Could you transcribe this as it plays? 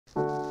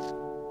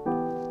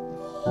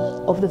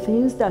Of the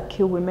things that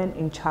kill women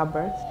in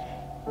childbirth,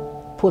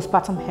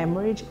 postpartum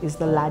hemorrhage is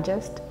the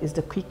largest, is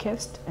the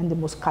quickest, and the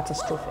most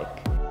catastrophic.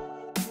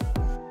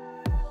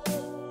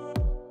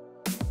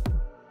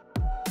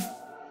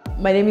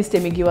 My name is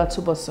Temie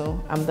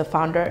Giwa-Tubosun. I'm the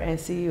founder and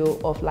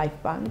CEO of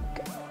LifeBank.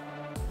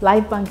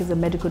 LifeBank is a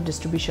medical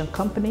distribution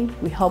company.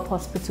 We help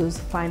hospitals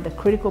find the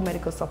critical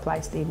medical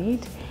supplies they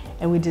need,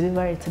 and we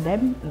deliver it to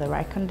them in the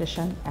right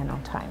condition and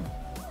on time.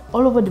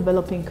 All over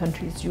developing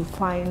countries, you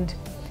find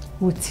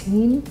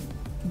routine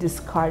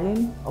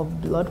discarding of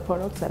blood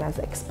products that has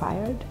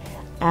expired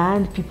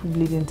and people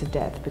bleeding to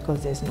death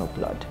because there's no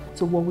blood.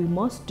 So what we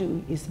must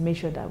do is make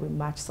sure that we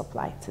match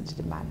supply to the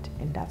demand,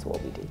 and that's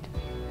what we did.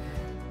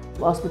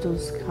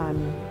 Hospitals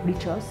can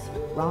reach us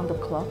round the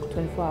clock,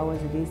 24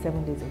 hours a day,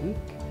 7 days a week.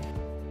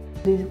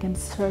 They can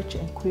search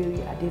and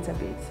query our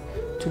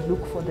database to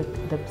look for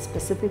the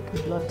specific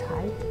blood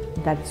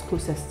type that is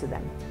closest to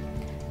them.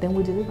 Then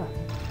we deliver.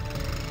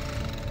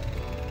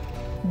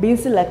 Being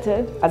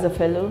selected as a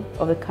fellow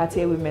of the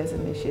Cartier Women's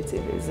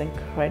Initiative is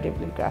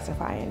incredibly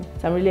gratifying.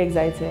 So I'm really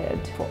excited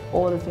for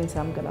all the things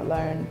I'm going to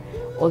learn,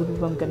 all the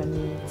people I'm going to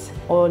meet,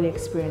 all the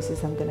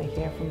experiences I'm going to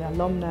hear from the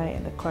alumni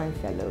and the current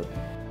fellow.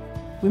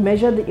 We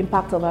measure the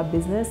impact of our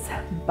business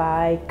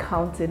by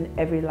counting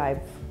every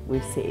life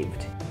we've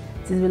saved.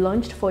 Since we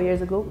launched 4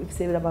 years ago, we've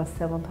saved about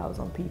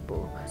 7,000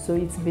 people. So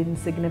it's been a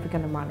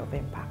significant amount of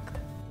impact.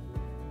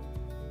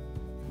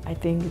 I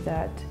think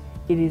that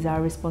it is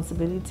our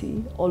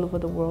responsibility all over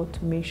the world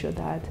to make sure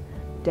that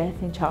death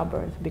in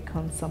childbirth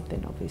becomes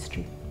something of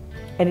history.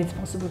 And it's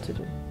possible to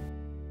do.